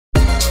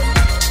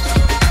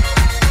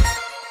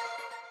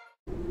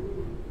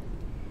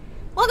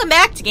Welcome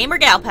back to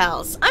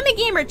Gamergalpals. I'm a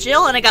gamer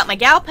Jill, and I got my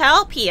gal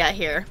pal Pia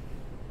here.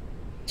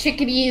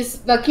 Chickadee's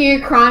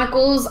Valkyria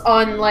Chronicles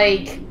on,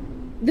 like,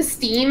 the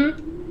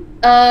Steam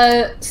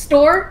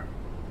store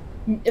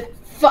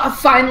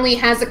finally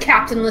has a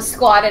captainless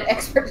squad at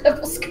expert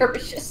level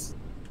skirmishes.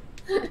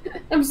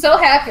 I'm so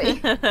happy.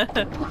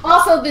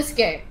 Also, this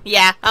game.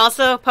 Yeah,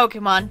 also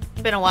Pokemon.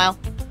 Been a while.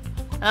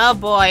 Oh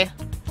boy.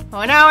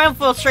 We're now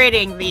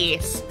infiltrating the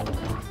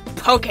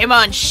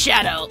Pokemon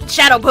Shadow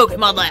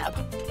Pokemon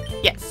Lab.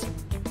 Yes.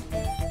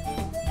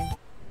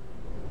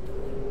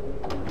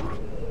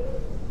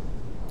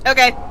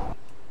 Okay.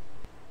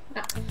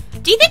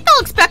 Do you think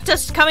they'll expect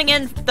us coming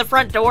in the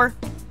front door?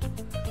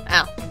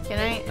 Oh, can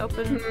I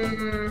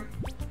open?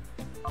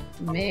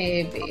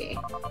 Maybe.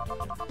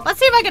 Let's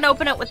see if I can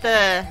open it with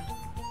the...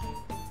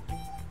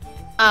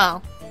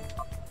 Oh.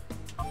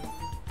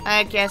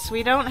 I guess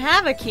we don't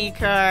have a key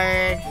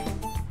card.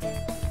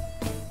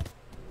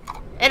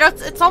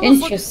 It's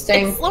almost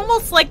interesting. It's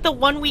almost like the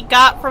one we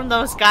got from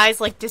those guys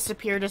like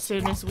disappeared as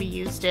soon as we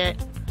used it.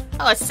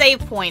 Oh, a save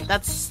point.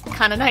 That's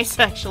kind of nice,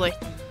 actually.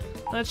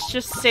 Let's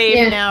just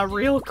save now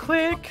real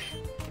quick.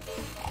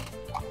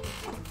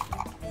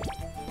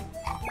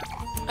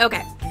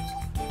 Okay.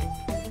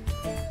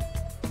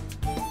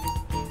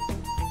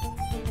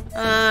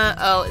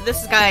 Oh,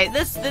 this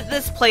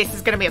place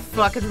is gonna be a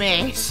fucking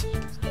maze.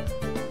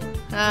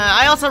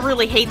 I also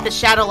really hate the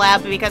Shadow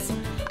Lab because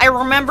I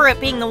remember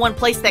it being the one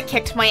place that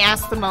kicked my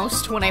ass the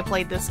most when I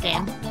played this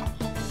game.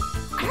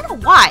 I don't know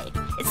why.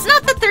 It's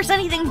not that there's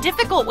anything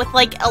difficult with,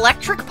 like,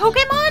 electric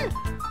Pokemon,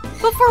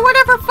 but for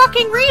whatever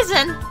fucking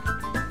reason...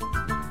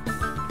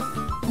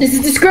 This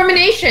is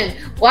discrimination!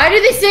 Why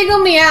do they single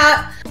me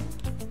out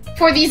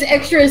for these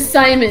extra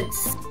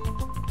assignments?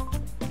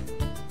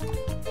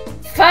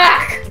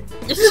 Fuck!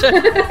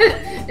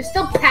 There's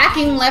still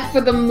packing left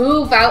for the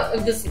move out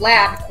of this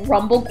lab.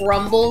 Grumble,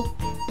 grumble.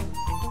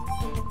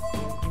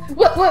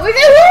 What, who are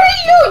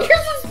you?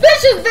 You're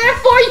suspicious,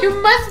 therefore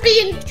you must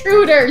be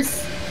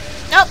intruders!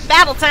 Nope,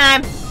 battle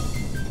time!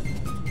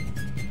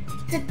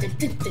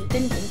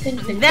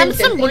 Them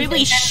some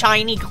really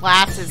shiny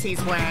glasses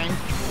he's wearing.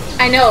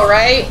 I know,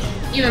 right?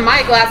 Even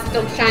my glasses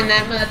don't shine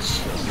that much.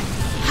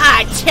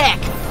 High-tech,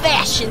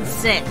 fashion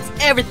sense,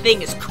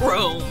 everything is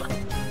chrome.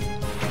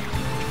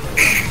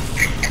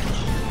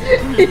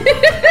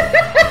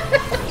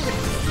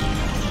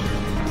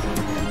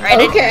 Right,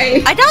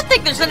 okay. I don't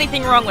think there's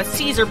anything wrong with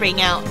Caesar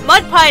being out.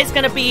 Mudpie is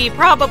gonna be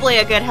probably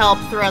a good help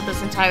throughout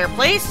this entire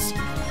place.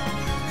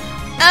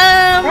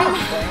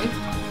 Probably.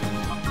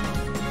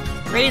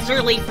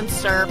 Razor, Leaf, and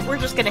Surf. We're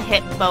just gonna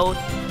hit both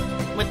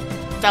with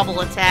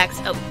double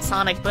attacks. Oh,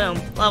 Sonic Boom.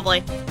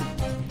 Lovely.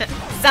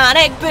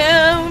 Sonic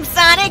Boom!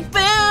 Sonic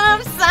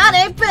Boom!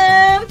 Sonic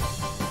Boom!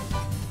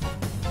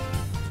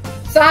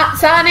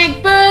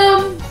 Sonic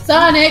Boom!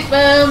 Sonic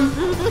Boom!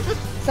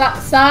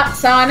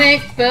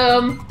 Sonic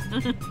Boom!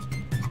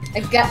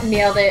 I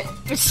nailed it.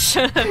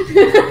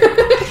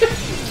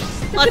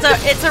 Well,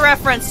 it's a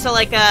reference to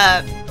like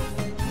a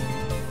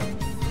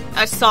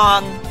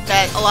song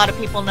that a lot of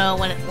people know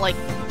when it, like,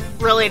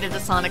 related to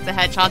Sonic the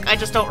Hedgehog. I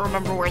just don't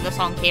remember where the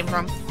song came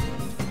from.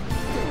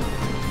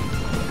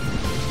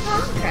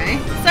 Okay.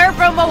 Surf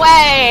 'em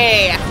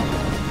away!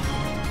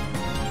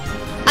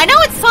 I know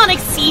it's Sonic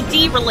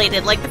CD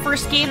related, like the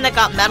first game that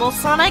got Metal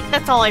Sonic.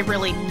 That's all I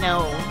really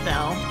know,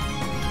 though.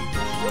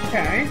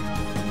 Okay.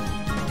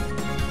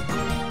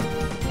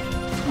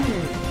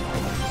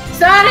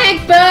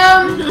 Sonic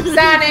Boom!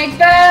 Sonic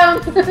Boom!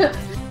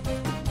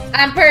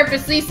 I'm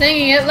purposely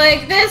singing it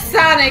like this,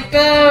 Sonic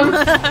Boom!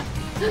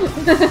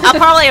 I'll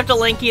probably have to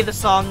link you the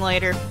song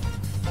later.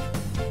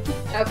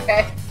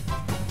 Okay.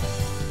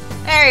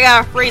 There you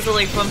go, Razor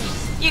Leaf him.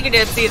 You can do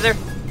it, Caesar.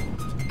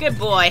 Good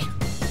boy.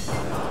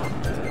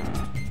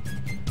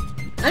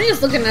 I'm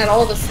just looking at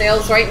all the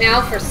sales right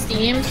now for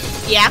Steam.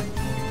 Yeah?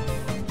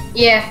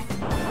 Yeah.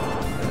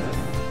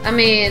 I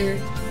mean,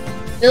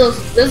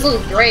 this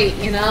looks great,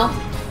 you know?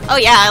 Oh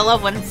yeah, I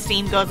love when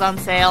Steam goes on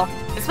sale.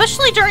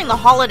 Especially during the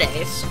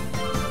holidays.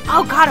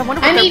 Oh god, I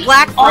wonder what their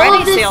Black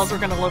Friday sales are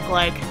gonna look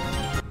like.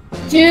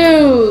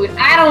 Dude,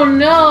 I don't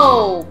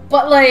know.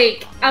 But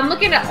like, I'm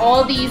looking at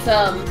all these,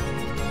 So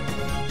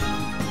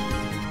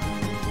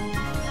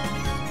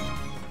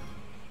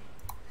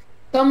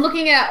I'm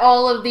looking at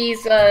all of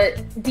these,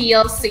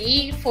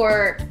 DLC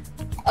for,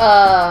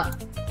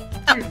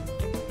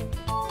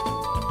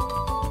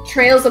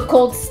 Trails of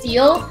Cold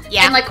Steel.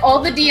 Yeah. And like, all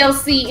the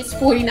DLC is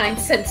 49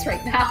 cents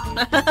right now.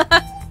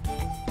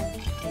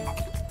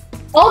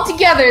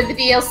 Altogether, the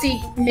DLC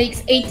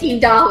makes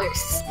 $18.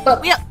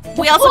 But we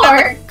also got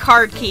the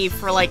card key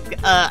for, like,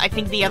 I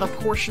think the other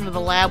portion of the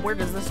lab. Where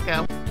does this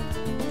go?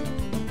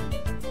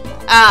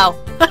 Oh.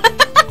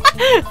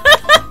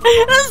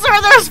 This is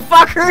where those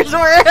fuckers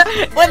were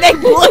when they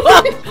blew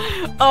up.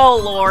 Oh,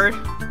 Lord.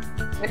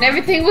 When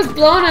everything was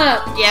blown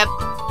up. Yep.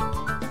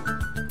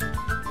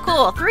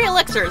 Cool, 3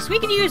 elixirs. We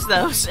could use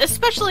those,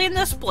 especially in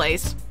this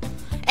place.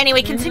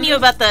 Anyway, continue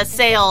about the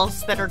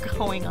sales that are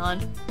going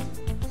on.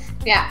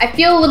 Yeah, I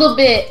feel a little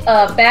bit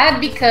bad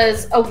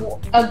because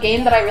a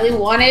game that I really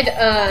wanted,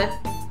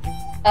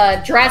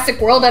 Jurassic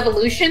World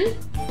Evolution,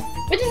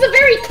 which is a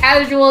very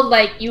casual,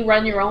 like, you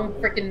run your own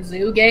freaking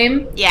zoo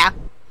game. Yeah.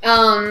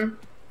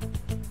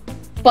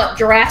 But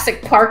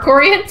Jurassic Park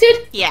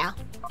oriented. Yeah.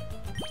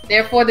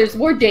 Therefore, there's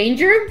more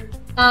danger.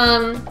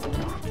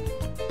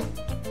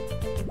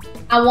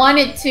 I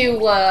wanted to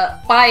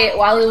buy it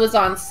while it was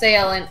on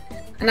sale, and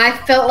I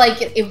felt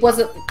like it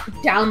wasn't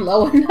down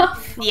low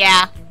enough.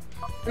 Yeah.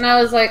 And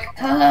I was like,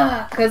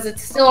 because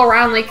it's still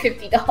around like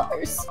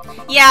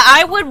 $50. Yeah,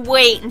 I would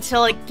wait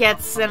until it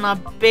gets in a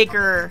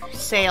bigger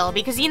sale,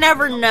 because you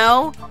never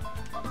know.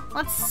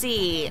 Let's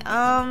see,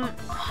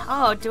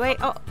 oh, do I,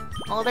 oh,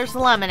 well, there's the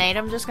lemonade.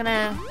 I'm just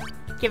gonna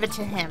give it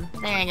to him.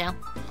 There you go.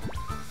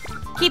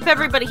 Keep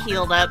everybody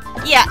healed up.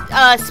 Yeah,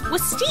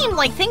 with Steam,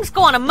 like, things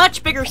go on a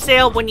much bigger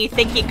sale when you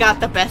think you got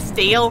the best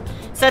deal.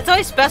 So it's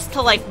always best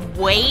to, like,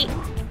 wait.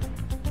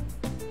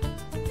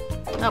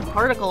 Oh,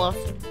 particle of...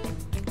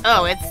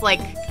 Oh, it's,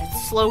 like,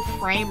 slow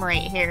frame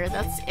rate here.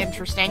 That's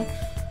interesting.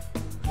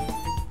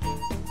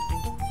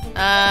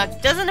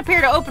 Doesn't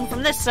appear to open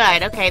from this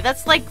side. Okay,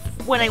 that's, like,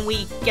 when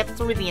we get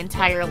through the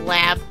entire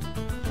lab.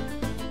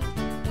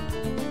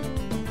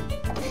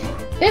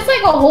 There's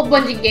like a whole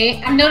bunch of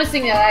games. I'm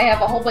noticing that I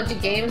have a whole bunch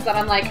of games that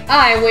I'm like,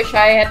 I wish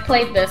I had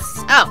played this.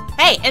 Oh,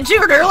 hey,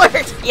 intruder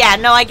alert! Yeah,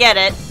 no, I get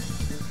it.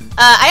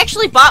 I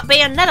actually bought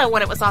Bayonetta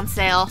when it was on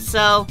sale,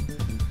 so...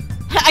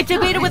 I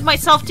debated with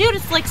myself, dude,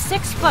 it's like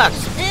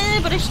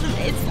 $6. But it's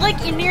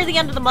like near the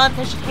end of the month,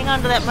 I should hang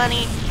on to that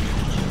money.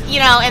 You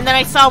know, and then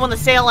I saw when the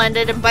sale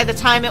ended, and by the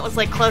time it was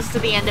like close to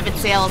the end of its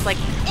sale, I was like,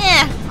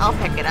 I'll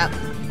pick it up.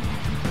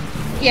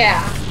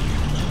 Yeah.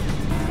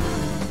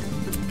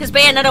 Because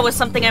Bayonetta was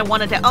something I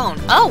wanted to own.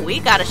 Oh, we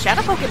got a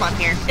Shadow Pokemon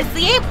here. It's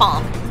the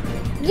Apom.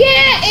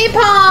 Yeah,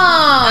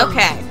 Apom!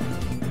 Okay.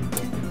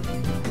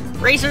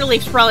 Razor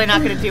Leaf's probably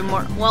not going to do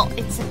more. Well,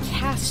 it's a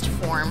cast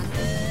form.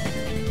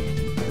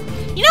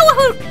 You know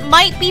who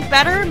might be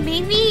better?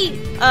 Maybe,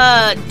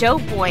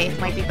 Doughboy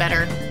might be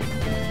better.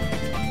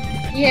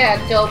 Yeah,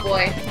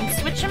 Doughboy. And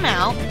switch him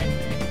out.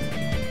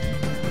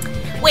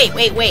 Wait.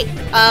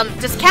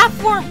 Does cast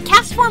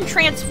form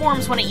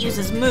transforms when it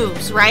uses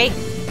moves, right?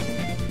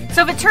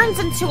 So if it turns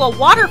into a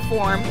water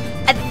form,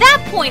 at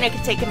that point I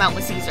could take him out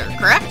with Caesar,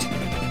 correct?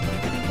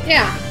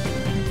 Yeah.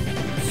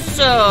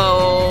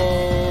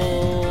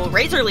 So...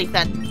 Razor Leaf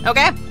then.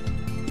 Okay.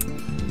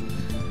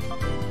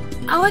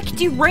 Oh, I could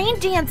do Rain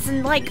Dance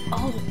and like...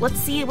 Oh, let's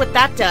see what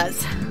that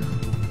does.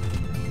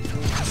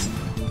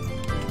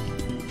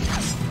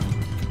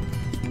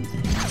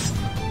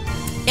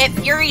 It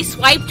Fury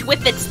swiped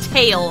with its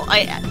tail.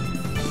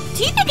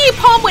 Do you think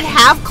Apom would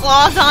have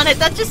claws on it?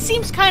 That just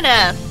seems kind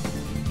of...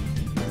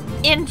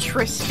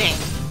 interesting.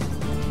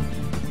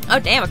 Oh,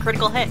 damn, a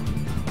critical hit.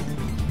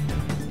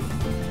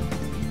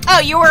 Oh,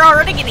 you were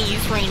already gonna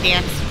use Rain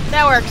Dance.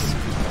 That works.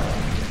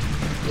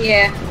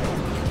 Yeah.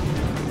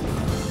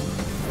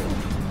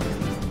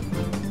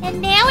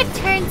 And now it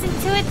turns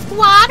into its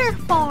water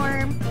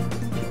form.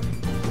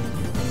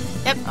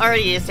 Yep,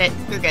 already used it.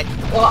 You're good.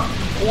 Well,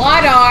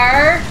 what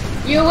are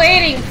you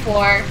waiting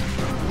for?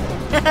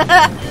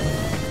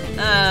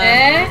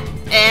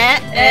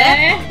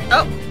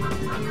 Oh.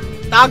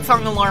 Dog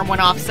song alarm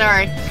went off,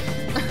 sorry.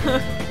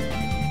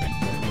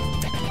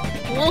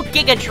 We'll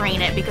Giga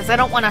Drain it because I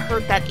don't want to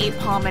hurt that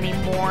Apom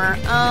anymore.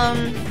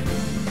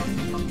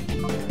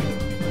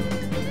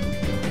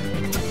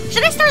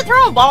 Should I start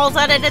throwing balls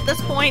at it at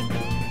this point?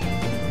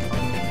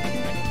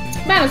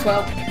 Might as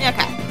well.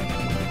 Okay.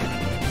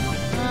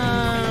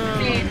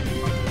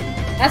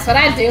 That's what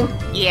I do.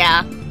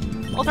 Yeah.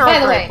 We'll throw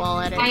a great ball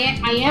at it.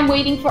 I am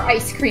waiting for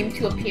ice cream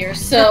to appear,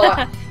 so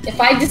if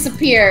I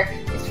disappear,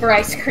 it's for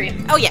ice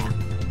cream. Oh, yeah.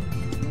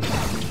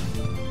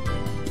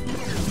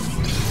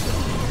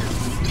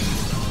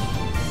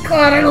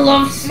 God, I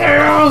love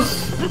sales!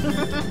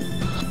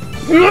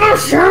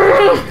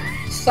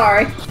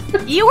 Sorry.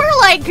 You were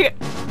like...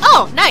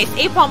 Oh, nice.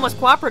 Apom was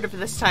cooperative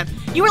this time.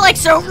 You were like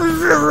so...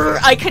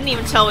 I couldn't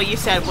even tell what you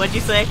said. What'd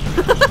you say?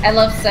 I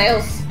love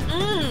sales.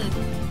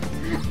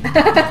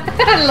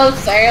 I love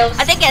sales.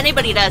 I think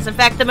anybody does. In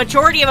fact, the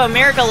majority of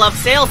America loves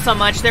sales so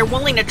much, they're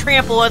willing to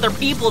trample other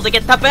people to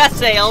get the best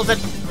sales at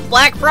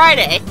Black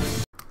Friday.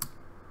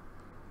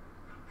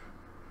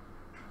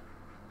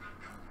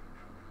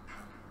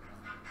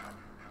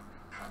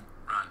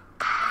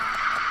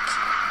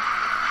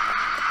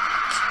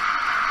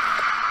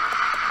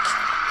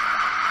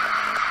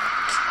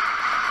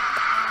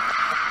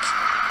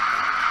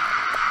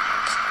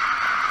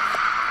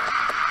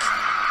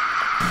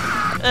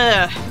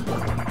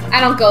 I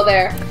don't go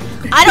there.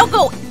 I don't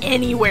go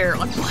anywhere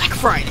on Black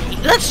Friday.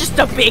 That's just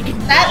a big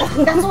no.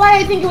 That's why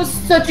I think it was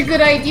such a good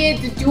idea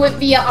to do it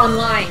via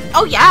online.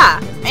 Oh yeah,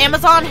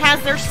 Amazon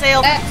has their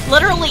sale.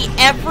 Literally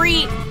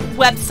every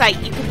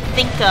website you can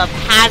think of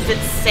has its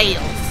sales.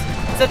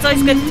 So it's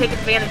always good to take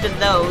advantage of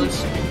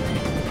those.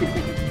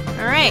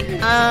 Alright,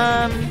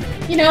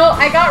 You know,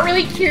 I got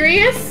really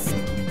curious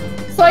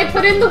So I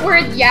put in the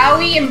word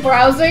yaoi in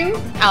browsing.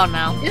 Oh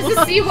no. Just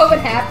to see what would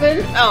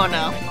happen. Oh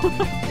no.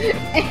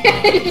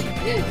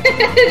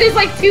 There's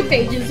like 2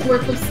 pages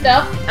worth of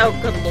stuff. Oh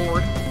good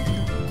lord.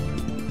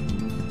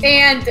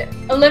 And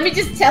let me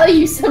just tell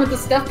you some of the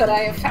stuff that I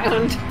have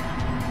found.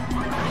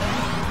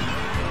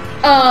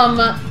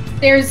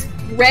 There's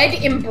Red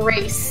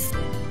Embrace.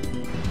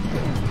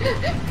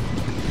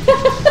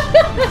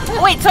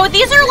 Wait, so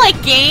these are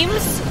like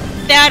games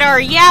that are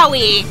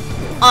yaoi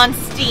on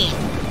Steam?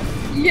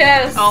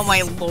 Yes. Oh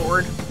my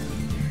lord.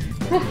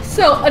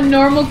 So, a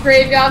normal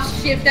graveyard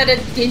shift at a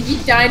dingy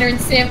diner in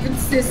San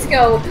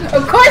Francisco.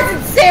 Of course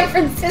it's San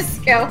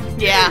Francisco!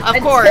 Yeah, of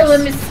course. Until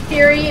a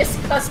mysterious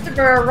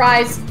customer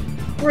arrives,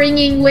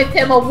 bringing with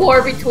him a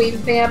war between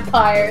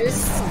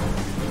vampires.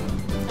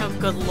 Oh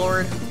good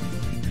lord.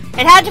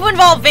 It had to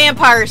involve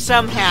vampires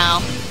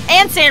somehow.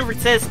 And San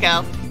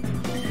Francisco.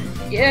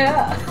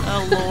 Yeah.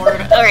 Oh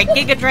lord. Alright,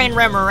 Giga Drain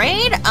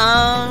Remoraid.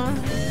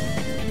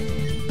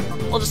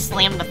 We'll just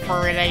slam the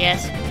Furret, I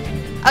guess.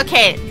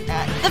 Okay,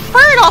 the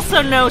Furret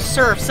also knows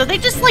Surf, so they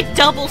just like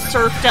double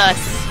surfed us.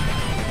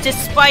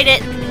 Despite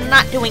it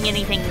not doing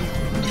anything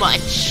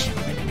much.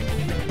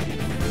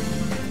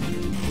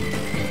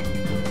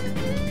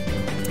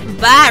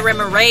 Bye,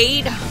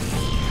 Remoraid.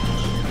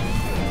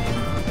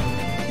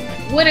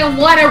 Wouldn't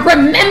want to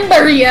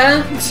remember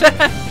ya.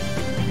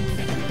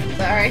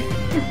 Sorry.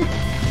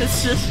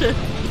 It's just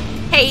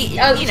hey, you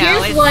know,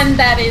 here's one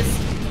that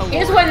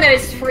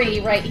is free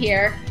right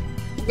here.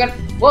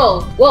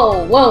 Whoa,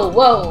 whoa, whoa,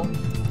 whoa!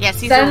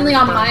 Yes, he's suddenly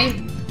on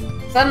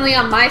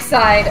my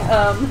side,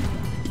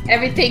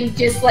 everything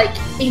just like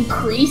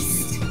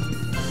increased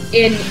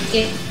in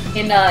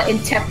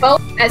tempo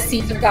as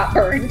Caesar got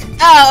burned.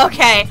 Oh,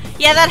 okay.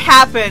 Yeah, that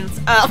happens.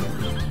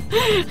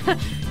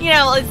 You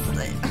know, it's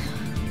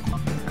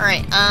all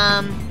right.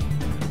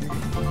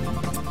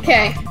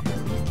 Okay.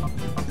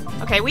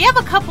 Okay, we have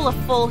a couple of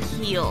full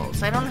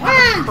heals. I don't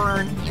have a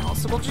burn heal,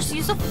 so we'll just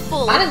use a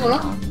full. Might as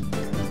well.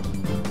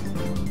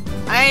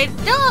 I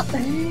don't.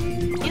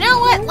 You know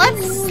what?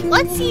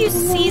 Let's use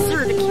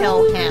Caesar to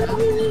kill him.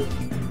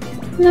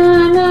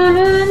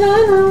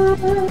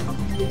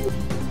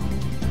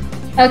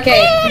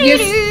 Okay.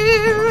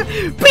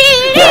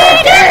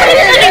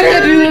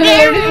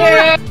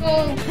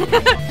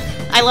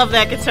 I love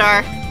that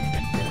guitar.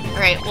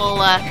 Alright, well,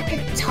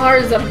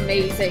 guitar's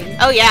amazing.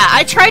 Oh yeah,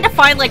 I tried to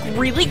find, like,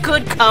 really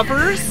good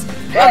covers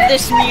of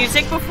this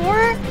music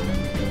before.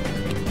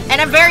 And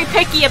I'm very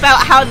picky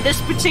about how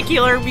this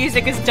particular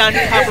music is done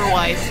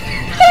cover-wise.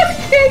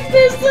 Okay,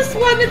 there's this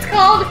one that's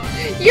called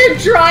Your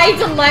Dry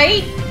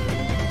Delight.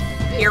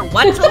 Your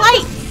what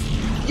delight?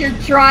 Your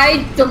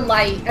Dry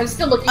Delight. I'm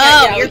still looking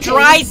at Oh, Your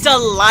Dry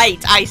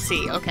Delight. I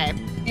see, okay.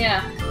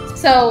 Yeah.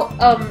 So,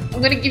 I'm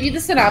gonna give you the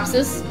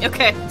synopsis.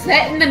 Okay.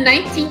 Set in the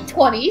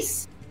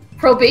 1920s,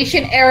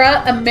 Probation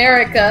era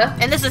America.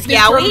 And this is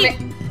yaoi?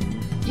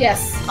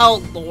 Yes.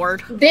 Oh,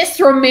 Lord. This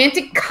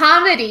romantic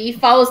comedy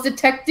follows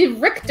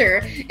Detective Richter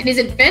in his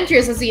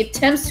adventures as he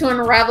attempts to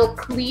unravel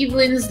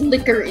Cleveland's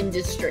liquor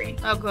industry.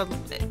 Oh, good.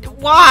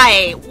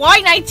 Why?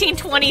 Why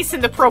 1920s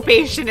in the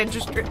probation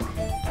industry?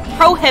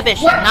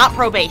 Prohibition, what? Not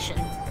probation.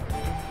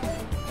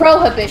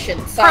 Prohibition,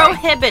 sorry.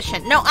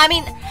 Prohibition. No, I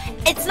mean,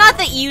 it's not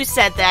that you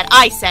said that,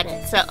 I said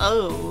it. So,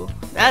 oh,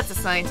 that's a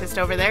scientist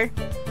over there.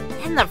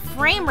 And the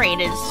frame rate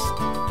is...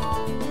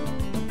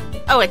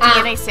 Oh, a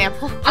DNA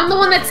sample? I'm the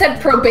one that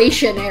said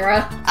probation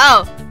era.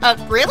 Oh,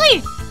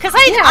 really? Because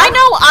I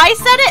know I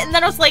said it, and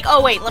then I was like,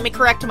 oh wait, let me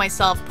correct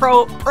myself.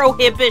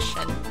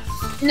 Prohibition.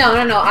 No,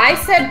 I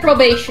said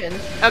probation.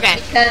 Okay.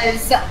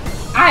 Because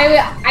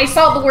I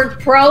saw the word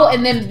pro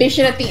and then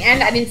bition at the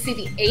end. I didn't see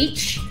the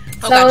H.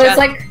 Oh, so gotcha. it's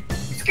like,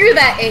 screw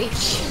that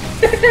H.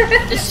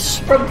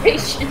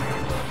 Probation.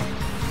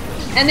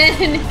 And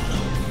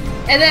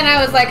then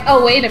I was like,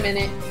 oh wait a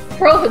minute.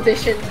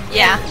 Prohibition.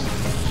 Yeah.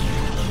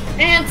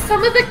 And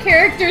some of the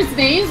characters'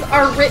 names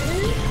are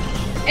written,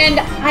 and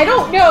I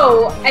don't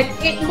know,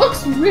 it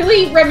looks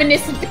really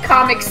reminiscent to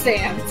Comic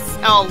Sans.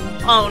 Oh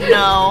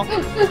no.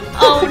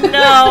 Oh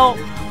no.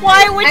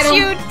 Why would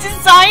you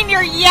design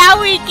your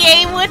yaoi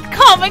game with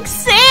Comic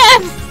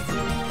Sans?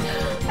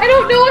 I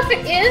don't know if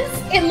it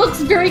is. It looks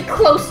very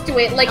close to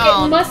it. Like,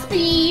 it must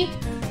be...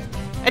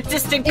 a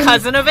distant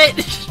cousin of it?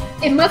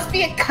 It must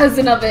be a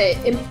cousin of it.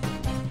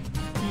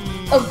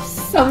 Of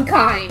some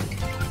kind.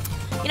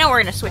 You know,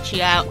 we're gonna switch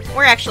you out.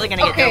 We're actually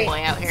gonna get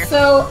Doughboy out here.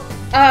 So,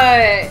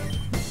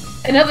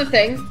 another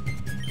thing.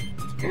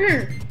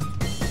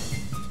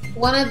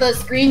 One of the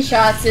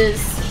screenshots is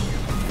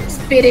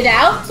spit it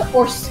out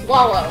or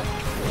swallow.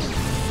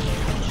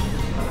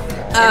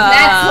 And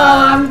that's all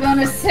I'm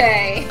gonna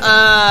say.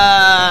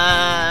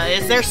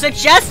 Is there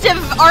suggestive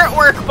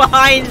artwork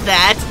behind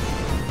that?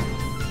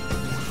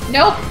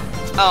 Nope.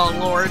 Oh,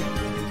 Lord.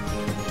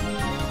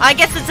 I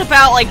guess it's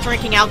about, like,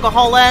 drinking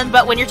alcohol then,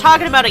 but when you're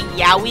talking about a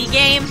yaoi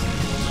game,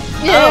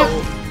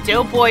 oh,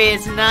 Doughboy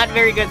is not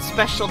very good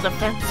special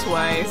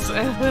defense-wise.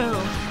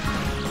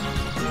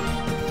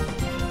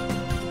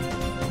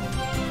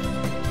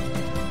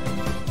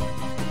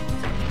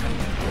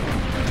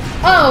 Oh.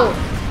 Oh,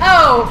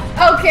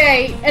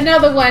 okay,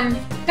 another one.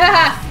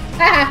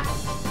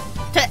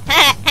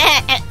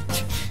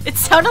 It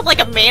sounded like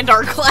a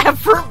Mandar clap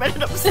for a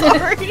minute, I'm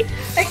sorry.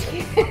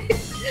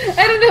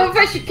 I don't know if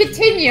I should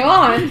continue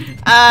on.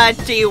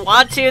 Do you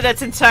want to?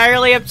 That's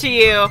entirely up to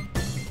you.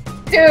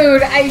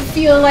 Dude, I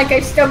feel like I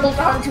stumbled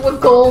onto a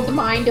gold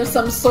mine of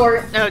some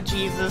sort. Oh,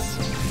 Jesus.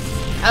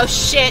 Oh,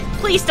 shit.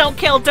 Please don't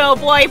kill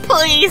Doughboy,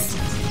 please.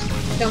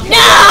 Don't kill No!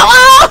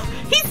 Oh!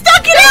 He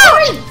stuck it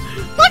out!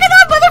 Look at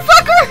that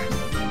motherfucker!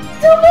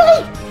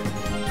 Doughboy!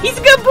 He's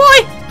a good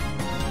boy!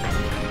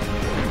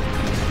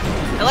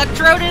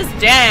 Electrode is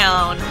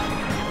down.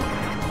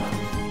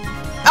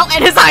 Oh,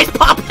 and his eyes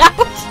pop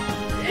out!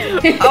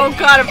 Oh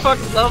god, I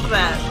fucking love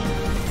that.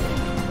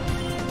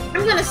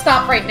 I'm gonna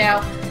stop right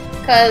now,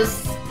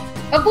 because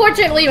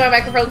unfortunately my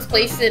microphone's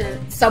placed in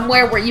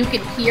somewhere where you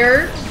can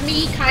hear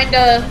me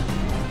kinda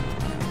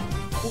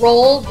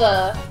roll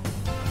the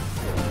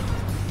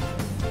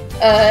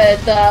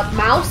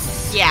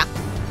mouse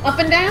up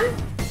and down,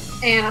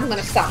 and I'm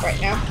gonna stop right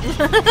now.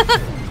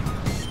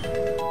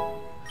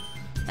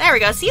 There we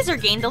go, Caesar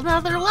gained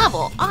another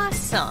level.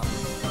 Awesome.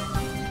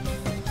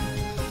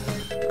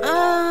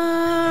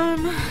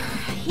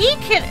 He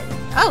can...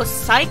 Oh,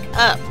 psych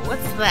up.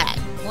 What's that?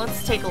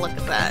 Let's take a look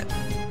at that.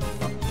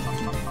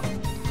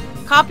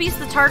 Copies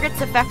the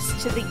target's effects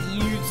to the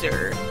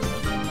user.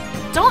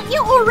 Don't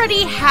you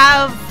already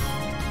have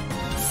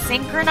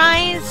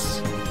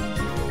synchronized?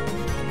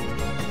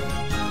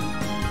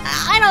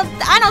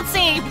 I don't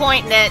see any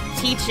point in it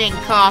teaching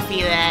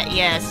Coffee that,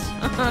 yes.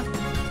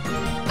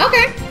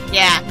 Okay.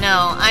 Yeah,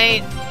 no,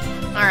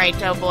 Alright,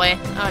 Doughboy.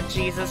 Oh,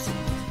 Jesus.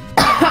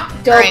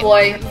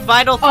 Doughboy. Right.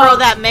 Vital throw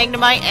that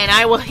Magnemite, and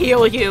I will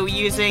heal you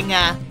using,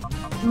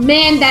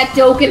 Man, that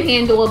dough can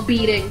handle a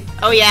beating.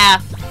 Oh,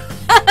 yeah.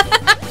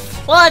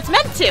 Well, it's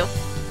meant to.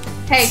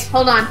 Hey,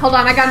 hold on,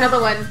 I got another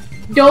one.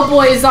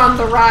 Doughboy is on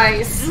the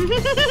rise.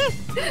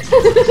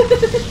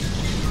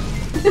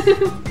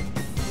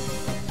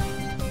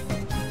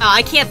 Oh,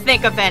 I can't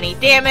think of any.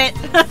 Damn it.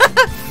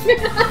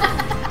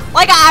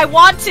 Like, I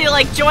want to,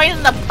 like, join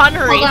in the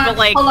punnery, but,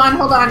 like...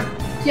 Hold on.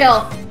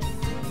 Jill.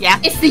 Yeah?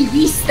 It's the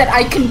yeast that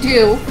I can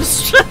do.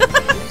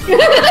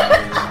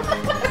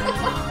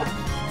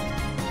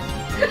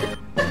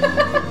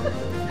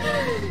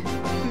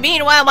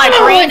 Meanwhile, my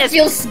brain is...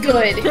 feels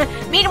good.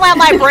 Meanwhile,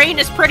 my brain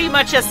is pretty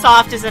much as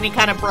soft as any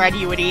kind of bread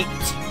you would eat.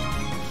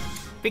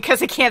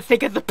 Because I can't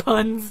think of the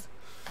puns.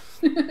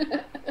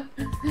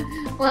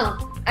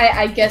 Well,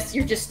 I guess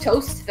you're just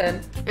toast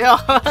then. And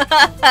on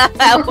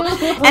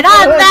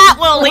that,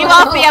 we'll leave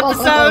off the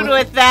episode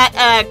with that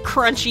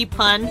crunchy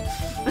pun.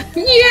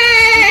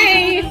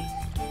 Yay!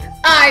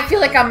 I feel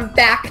like I'm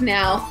back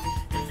now.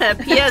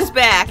 Pia's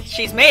back.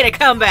 She's made a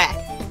comeback.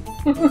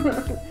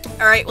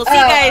 Alright, we'll see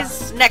you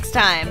guys next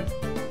time.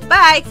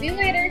 Bye! See you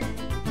later.